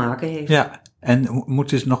 Maar als het maken heeft. Ja, en moet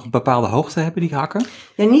dus nog een bepaalde hoogte hebben, die hakken?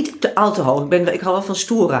 Ja, niet al te hoog. Ik hou wel van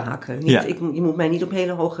stoere hakken. Je moet mij niet op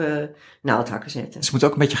hele hoge naaldhakken zetten. Ze moeten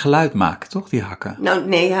ook een beetje geluid maken, toch, die hakken? Nou,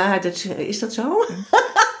 nee, is dat zo?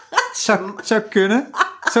 Zou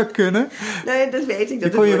kunnen. Nee, dat weet ik.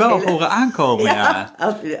 Dat kon je wel horen aankomen, ja.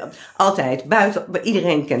 Altijd. Buiten,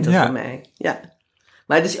 iedereen kent dat van mij. Ja.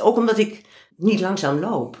 Maar het is ook omdat ik niet langzaam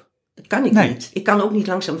loop. Dat kan ik niet. Ik kan ook niet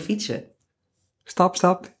langzaam fietsen. Stap.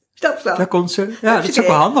 Daar komt ze. Ja, dat is ook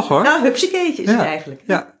wel handig hoor. Nou, hupsakeetje is het eigenlijk.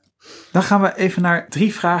 Ja. Dan gaan we even naar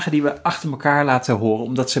 3 vragen die we achter elkaar laten horen,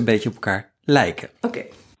 omdat ze een beetje op elkaar lijken. Oké.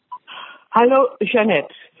 Hallo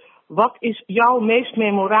Jeanette. Wat is jouw meest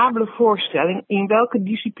memorabele voorstelling, in welke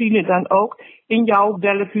discipline dan ook, in jouw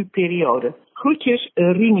Bellevue-periode? Groetjes,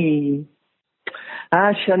 Rini.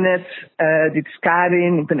 Jeanette, dit is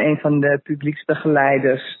Karin. Ik ben een van de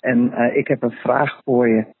publieksbegeleiders en ik heb een vraag voor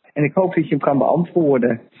je. En ik hoop dat je hem kan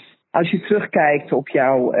beantwoorden. Als je terugkijkt op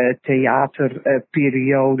jouw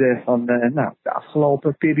theaterperiode van de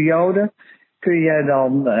afgelopen periode, kun je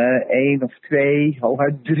dan 1 of 2,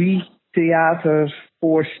 hooguit 3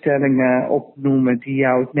 theatervoorstellingen opnoemen die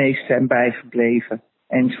jou het meest zijn bijgebleven?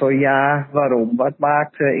 En zo ja, waarom? Wat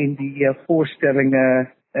maakte in die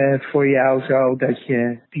voorstellingen voor jou zo dat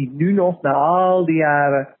je die nu nog, na al die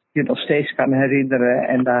jaren, je nog steeds kan herinneren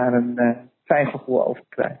en daar een fijn gevoel over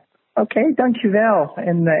krijgt? Oké, dankjewel.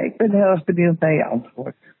 En ik ben heel erg benieuwd naar je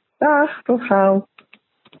antwoord. Dag, tot gauw.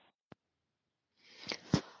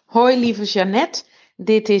 Hoi lieve Jeannette,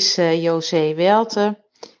 dit is José Welte.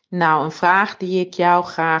 Nou, een vraag die ik jou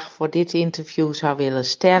graag voor dit interview zou willen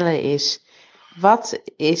stellen is: wat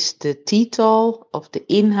is de titel of de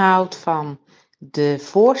inhoud van de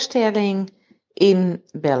voorstelling in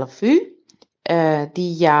Bellevue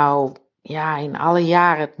die jou in alle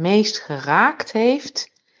jaren het meest geraakt heeft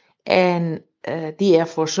en die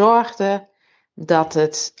ervoor zorgde dat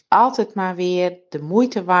het altijd maar weer de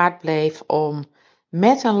moeite waard bleef om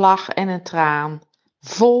met een lach en een traan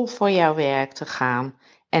vol voor jouw werk te gaan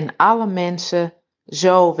en alle mensen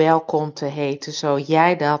zo welkom te heten, zo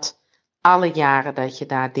jij dat alle jaren dat je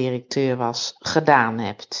daar directeur was gedaan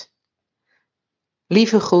hebt.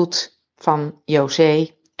 Lieve groet van José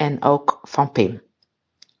en ook van Pim.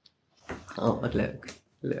 Oh, wat leuk.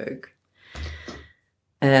 Leuk.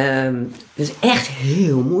 Dat is echt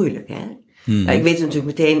heel moeilijk, hè? Nou, ik weet er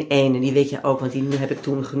natuurlijk meteen één, en die weet je ook, want die heb ik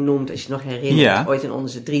toen genoemd, als je het nog herinnert, ooit in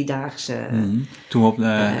onze 3-daagse... Toen we op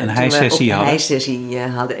een hijsessie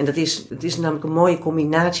hadden. En dat is namelijk een mooie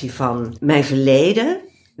combinatie van mijn verleden,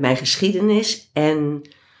 mijn geschiedenis en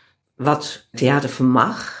wat theater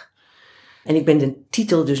vermag. En ik ben de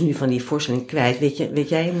titel dus nu van die voorstelling kwijt. Weet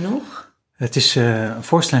jij hem nog? Het is een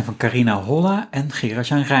voorstelling van Carina Holla en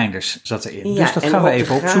Gerard-Jan Reinders zat erin. Dus dat gaan we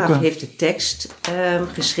even opzoeken. Rob de Graaf heeft de tekst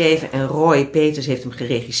geschreven en Roy Peters heeft hem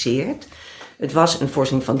geregisseerd. Het was een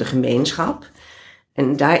voorstelling van de gemeenschap.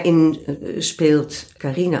 En daarin speelt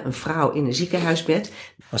Carina een vrouw in een ziekenhuisbed.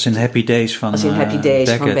 Als in Happy Days van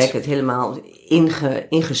Beckett. Helemaal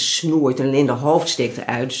ingesnoerd en alleen de hoofd steekt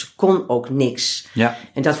eruit. Dus ze kon ook niks. Ja.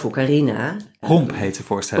 En dat voor Carina. Romp heet de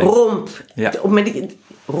voorstelling. Romp. Ja.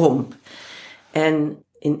 Romp. En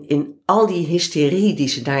in al die hysterie die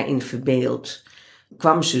ze daarin verbeeldt,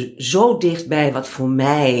 kwam ze zo dichtbij wat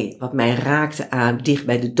mij raakte aan dicht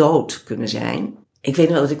bij de dood kunnen zijn. Ik weet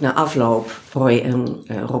nog dat ik na afloop, Roy en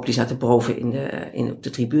Rob die zaten boven op de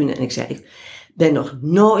tribune en ik zei, ik ben nog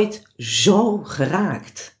nooit zo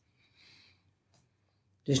geraakt.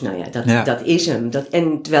 Dus nou ja, dat is hem.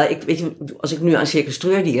 En terwijl als ik nu aan Circus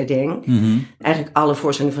Treurdier denk, eigenlijk alle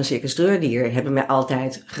voorstellingen van Circus Treurdier hebben mij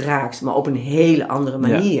altijd geraakt, maar op een hele andere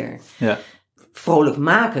manier. Ja.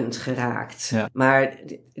 Vrolijkmakend geraakt. Ja. Maar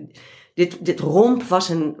dit Romp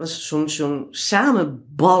was zo'n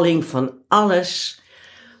samenballing van alles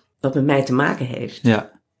wat met mij te maken heeft.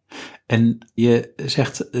 Ja. En je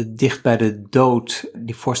zegt dicht bij de dood,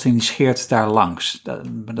 die voorstelling die scheert daar langs.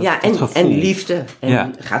 En liefde. En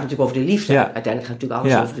het gaat natuurlijk over de liefde. Ja. Uiteindelijk gaat natuurlijk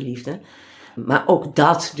alles over de liefde. Maar ook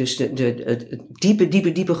dat, dus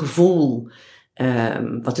het diepe gevoel,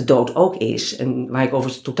 wat de dood ook is. En waar ik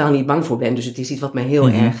overigens totaal niet bang voor ben. Dus het is iets wat mij heel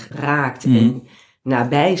erg raakt en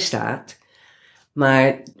nabij staat.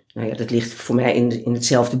 Maar dat ligt voor mij in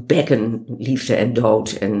hetzelfde bekken, liefde en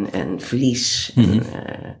dood en verlies.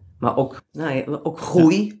 Maar ook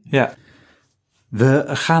groei. Ja. We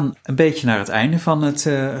gaan een beetje naar het einde van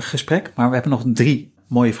het gesprek, maar we hebben nog 3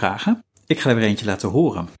 mooie vragen. Ik ga er weer eentje laten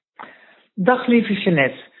horen. Dag lieve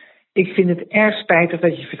Jeannette. Ik vind het erg spijtig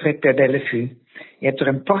dat je vertrekt bij Bellevue. Je hebt er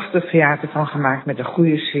een prachtig theater van gemaakt met een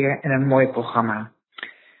goede sfeer en een mooi programma.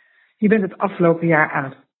 Je bent het afgelopen jaar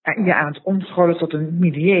aan het omscholen tot een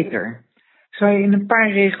mediator. Zou je in een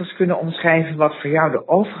paar regels kunnen omschrijven wat voor jou de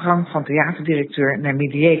overgang van theaterdirecteur naar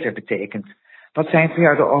mediator betekent? Wat zijn voor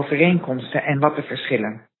jou de overeenkomsten en wat de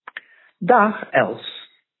verschillen? Dag, Els.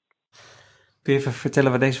 Kun je even vertellen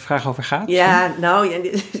waar deze vraag over gaat? Ja,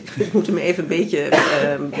 ik moet hem even een beetje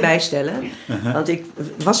bijstellen. Want ik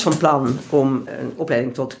was van plan om een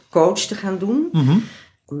opleiding tot coach te gaan doen.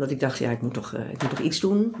 Omdat ik dacht, ik moet toch iets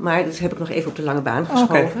doen. Maar dat heb ik nog even op de lange baan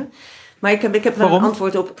geschoven. Okay. Maar ik heb wel een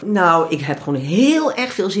antwoord op. Nou, ik heb gewoon heel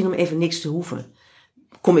erg veel zin om even niks te hoeven.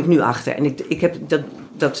 Kom ik nu achter. En ik heb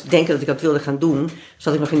dat denken dat ik dat wilde gaan doen.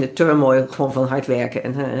 Zat ik nog in de turmoil gewoon van hard werken.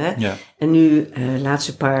 En nu,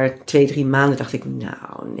 laatste 2-3 maanden dacht ik.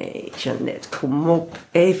 Nou nee, Jeannette, kom op.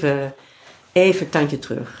 Even tandje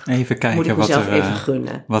terug. Even kijken moet ik mezelf even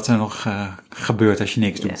gunnen. Wat er nog gebeurt als je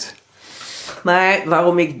niks doet. Maar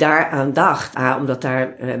waarom ik daaraan dacht, omdat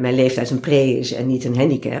daar mijn leeftijd een pre is en niet een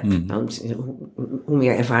handicap. Want hoe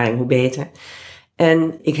meer ervaring, hoe beter.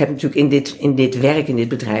 En ik heb natuurlijk in dit werk, in dit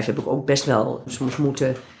bedrijf, heb ik ook best wel soms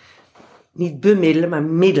moeten, niet bemiddelen, maar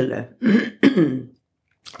middelen.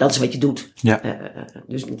 Dat is wat je doet. Ja.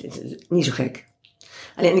 Dus niet zo gek.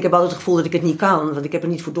 Alleen ik heb altijd het gevoel dat ik het niet kan, want ik heb er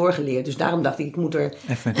niet voor doorgeleerd. Dus daarom dacht ik moet er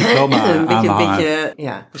even een diploma een beetje,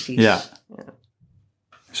 ja, precies. Ja.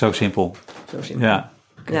 Zo simpel. Ja.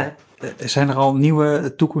 Zijn er al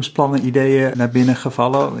nieuwe toekomstplannen, ideeën naar binnen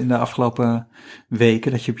gevallen in de afgelopen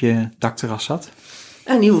weken dat je op je dakterras zat?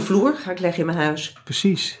 Een nieuwe vloer ga ik leggen in mijn huis.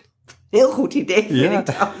 Precies. Heel goed idee, vind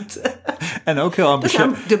ik dat. En ook heel ambitieus.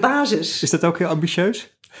 Dat is de basis. Is dat ook heel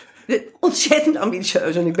ambitieus? Ontzettend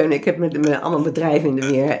ambitieus. En ik heb met allemaal bedrijven in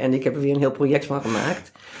de weer en ik heb er weer een heel project van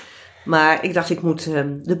gemaakt. Maar ik dacht,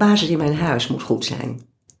 de basis in mijn huis moet goed zijn.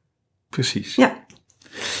 Precies. Ja.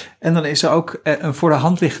 En dan is er ook een voor de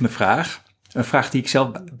hand liggende vraag. Een vraag die ik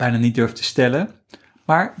zelf bijna niet durf te stellen.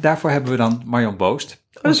 Maar daarvoor hebben we dan Marion Boost,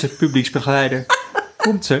 onze publieksbegeleider.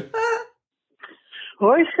 Komt ze.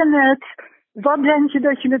 Hoi Jeanette, wat denk je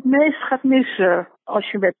dat je het meest gaat missen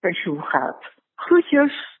als je met pensioen gaat?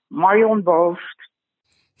 Groetjes, Marion Boost.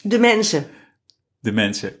 De mensen. De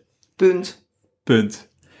mensen. Punt.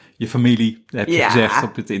 Je familie, dat heb je gezegd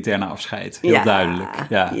op het interne afscheid. Heel duidelijk.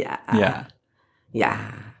 Ja.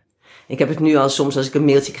 Ik heb het nu al soms als ik een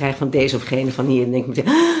mailtje krijg van deze of gene van hier, dan denk ik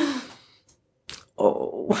meteen,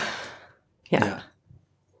 Ja.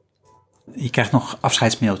 Je krijgt nog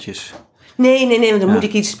afscheidsmailtjes. Nee, want dan moet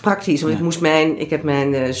ik iets praktisch. Want ik heb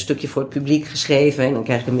mijn stukje voor het publiek geschreven en dan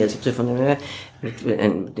krijg ik een mailtje terug van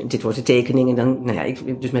en dit wordt de tekening. En dan,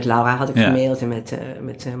 dus met Laura had ik gemaild en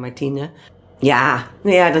met Martine. Ja,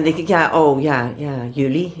 dan denk ik,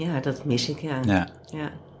 jullie, dat mis ik, ja.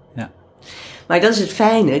 Maar dat is het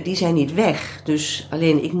fijne, die zijn niet weg. Dus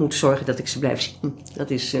alleen ik moet zorgen dat ik ze blijf zien. Dat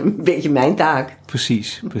is een beetje mijn taak.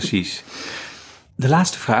 Precies. De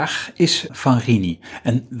laatste vraag is van Rini.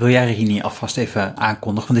 En wil jij Rini alvast even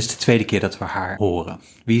aankondigen? Want dit is de tweede keer dat we haar horen.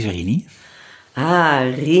 Wie is Rini?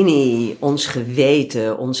 Rini, ons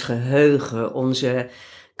geweten, ons geheugen, onze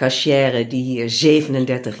cashier die hier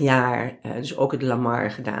 37 jaar, dus ook het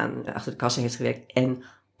Lamar gedaan, achter de kassa heeft gewerkt en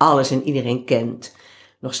alles en iedereen kent.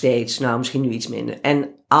 Nog steeds, misschien nu iets minder. En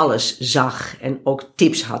alles zag en ook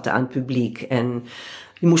tips had aan het publiek. En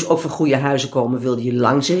je moest ook van goede huizen komen, wilde je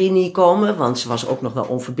langs Rini komen. Want ze was ook nog wel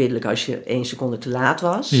onverbiddelijk als je 1 seconde te laat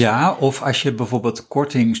was. Ja, of als je bijvoorbeeld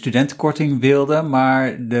studentenkorting wilde,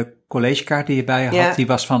 maar de collegekaart die je bij je had, die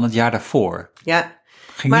was van het jaar daarvoor. Ja.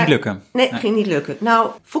 Ging niet lukken. Nee, ging niet lukken.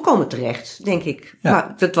 Volkomen terecht, denk ik. Ja.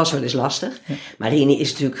 Maar dat was wel eens lastig. Ja. Maar Rini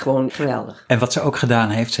is natuurlijk gewoon geweldig. En wat ze ook gedaan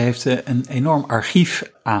heeft, ze heeft een enorm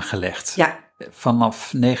archief aangelegd. Ja.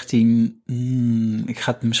 Vanaf ik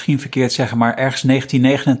ga het misschien verkeerd zeggen, maar ergens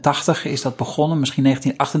 1989 is dat begonnen, misschien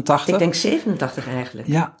 1988. Ik denk 87 eigenlijk.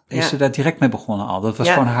 Ja, is ze daar direct mee begonnen al. Dat was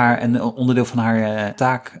gewoon een onderdeel van haar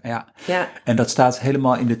taak. Ja. En dat staat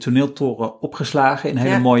helemaal in de toneeltoren opgeslagen in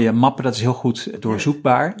hele mooie mappen. Dat is heel goed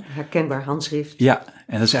doorzoekbaar. Herkenbaar handschrift. Ja,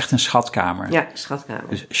 en dat is echt een schatkamer. Ja, schatkamer.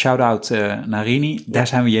 Dus shout-out naar Rini. Daar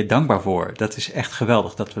zijn we je dankbaar voor. Dat is echt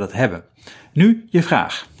geweldig dat we dat hebben. Nu je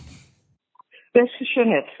vraag. Beste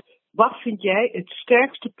Jeanette, wat vind jij het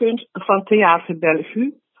sterkste punt van Theater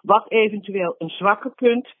Bellevue? Wat eventueel een zwakke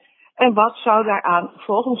punt? En wat zou daaraan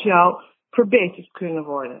volgens jou verbeterd kunnen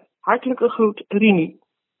worden? Hartelijke groet, Rini.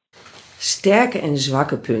 Sterke en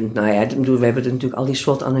zwakke punt? We hebben natuurlijk al die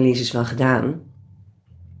SWOT-analyses wel gedaan.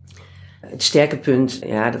 Het sterke punt,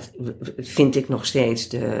 dat vind ik nog steeds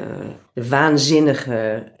de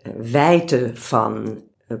waanzinnige wijdte van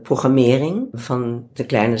programmering, van de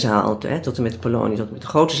kleine zaal tot en met de Polonie, tot en met de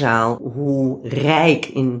grote zaal. Hoe rijk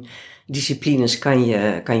in disciplines kan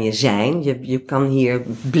je zijn. Je kan hier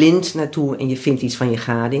blind naartoe en je vindt iets van je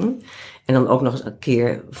gading. En dan ook nog eens een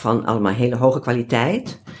keer van allemaal hele hoge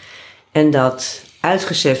kwaliteit. En dat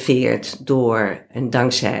uitgeserveerd door en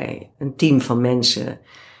dankzij een team van mensen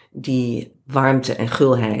die warmte en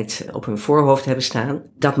gulheid op hun voorhoofd hebben staan.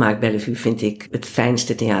 Dat maakt Bellevue, vind ik, het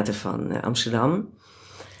fijnste theater van Amsterdam.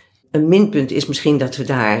 Een minpunt is misschien dat we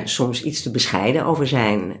daar soms iets te bescheiden over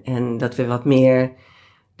zijn. En dat we wat meer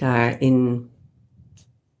daarin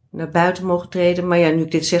naar buiten mogen treden. Maar nu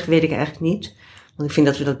ik dit zeg, weet ik eigenlijk niet. Want ik vind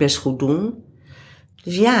dat we dat best goed doen.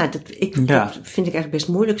 Dus dat vind ik eigenlijk best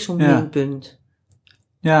moeilijk, zo'n minpunt.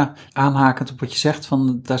 Ja, aanhakend op wat je zegt,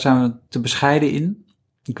 van daar zijn we te bescheiden in.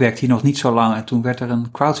 Ik werkte hier nog niet zo lang en toen werd er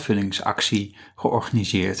een crowdfundingsactie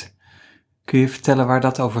georganiseerd. Kun je vertellen waar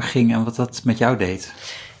dat over ging en wat dat met jou deed?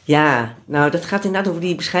 Ja, nou dat gaat inderdaad over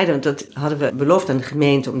die bescheiden, want dat hadden we beloofd aan de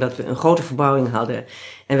gemeente omdat we een grote verbouwing hadden.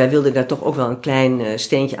 En wij wilden daar toch ook wel een klein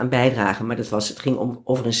steentje aan bijdragen, maar het ging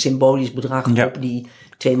over een symbolisch bedrag op die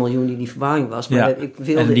 2 miljoen die verbouwing was. Maar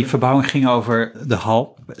en die verbouwing ging over de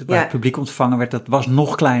hal, waar het publiek ontvangen werd. Dat was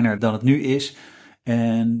nog kleiner dan het nu is.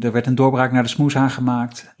 En er werd een doorbraak naar de smoes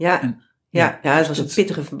aangemaakt. Ja, het was een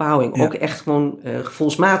pittige verbouwing. Ja. Ook echt gewoon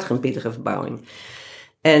gevoelsmatig een pittige verbouwing.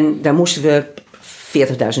 En daar moesten we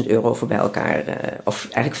 40.000 euro voor bij elkaar, of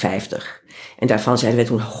eigenlijk 50. En daarvan zeiden we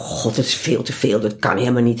toen, god, dat is veel te veel, dat kan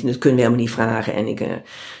helemaal niet en dat kunnen we helemaal niet vragen. En ik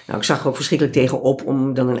zag er ook verschrikkelijk tegenop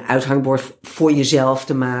om dan een uithangbord voor jezelf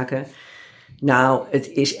te maken. Nou, het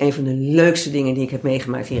is een van de leukste dingen die ik heb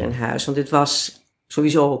meegemaakt hier in huis. Want het was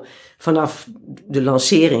sowieso vanaf de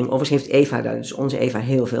lancering, overigens heeft Eva, dus onze Eva,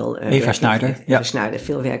 heel veel Eva Schneider,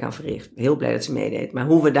 veel werk aan verricht. Heel blij dat ze meedeed. Maar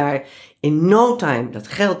hoe we daar in no time dat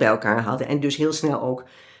geld bij elkaar hadden en dus heel snel ook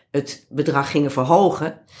het bedrag gingen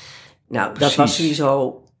verhogen. Nou, dat was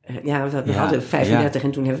sowieso, we hadden 35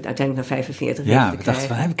 en toen hebben we het uiteindelijk naar 45. Ja, we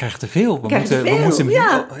dachten we krijgen te veel. We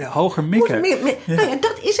moeten hoger mikken. Nou ja,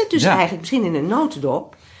 dat is het dus eigenlijk misschien in een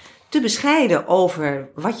notendop. Te bescheiden over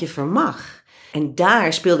wat je vermag. En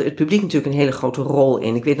daar speelde het publiek natuurlijk een hele grote rol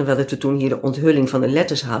in. Ik weet nog wel dat we toen hier de onthulling van de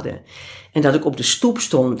letters hadden. En dat ik op de stoep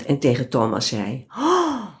stond en tegen Thomas zei,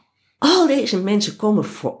 al deze mensen komen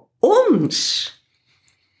voor ons.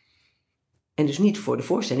 En dus niet voor de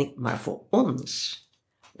voorstelling, maar voor ons.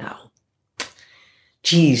 Nou,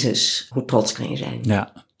 Jesus, hoe trots kan je zijn.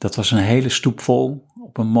 Ja, dat was een hele stoep vol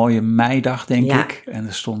op een mooie meidag, denk ik. En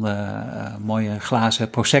er stonden mooie glazen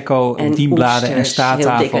Prosecco, dienbladen en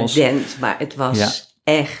staattafels. Heel decadent, maar het was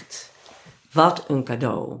echt, wat een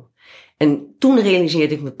cadeau. En toen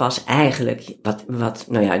realiseerde ik me pas eigenlijk,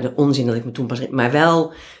 de onzin dat ik me toen pas, maar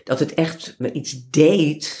wel dat het echt me iets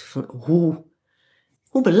deed van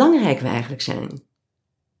hoe belangrijk we eigenlijk zijn.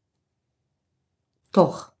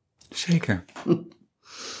 Toch? Zeker.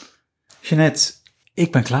 Jeanette,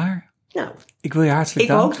 ik ben klaar. Nou, ik wil je hartelijk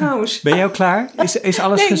danken. Ik ook trouwens. Ben jij ook klaar? Is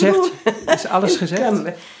alles gezegd? Is alles gezegd?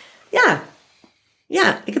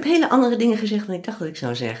 Ja, ik heb hele andere dingen gezegd dan ik dacht dat ik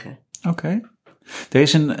zou zeggen. Oké. Er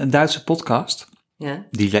is een Duitse podcast,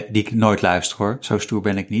 die ik nooit luister hoor, zo stoer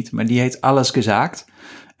ben ik niet, maar die heet Alles Gesagt.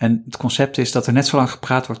 En het concept is dat er net zo lang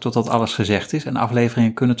gepraat wordt totdat alles gezegd is. En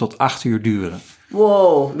afleveringen kunnen tot 8 uur duren.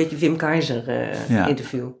 Wow, een beetje Wim Keizer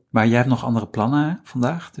interview. Maar jij hebt nog andere plannen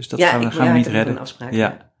vandaag, dus dat gaan we niet redden. Een afspraak.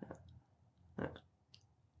 Ja.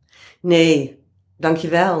 Nee,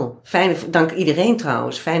 dankjewel. Dank iedereen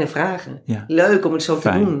trouwens. Fijne vragen. Ja. Leuk om het zo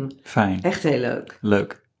te doen. Fijn. Echt heel leuk.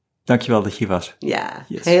 Leuk. Dankjewel dat je hier was. Ja,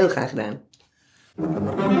 heel graag gedaan.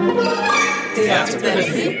 Theater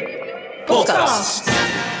Bellevue podcast.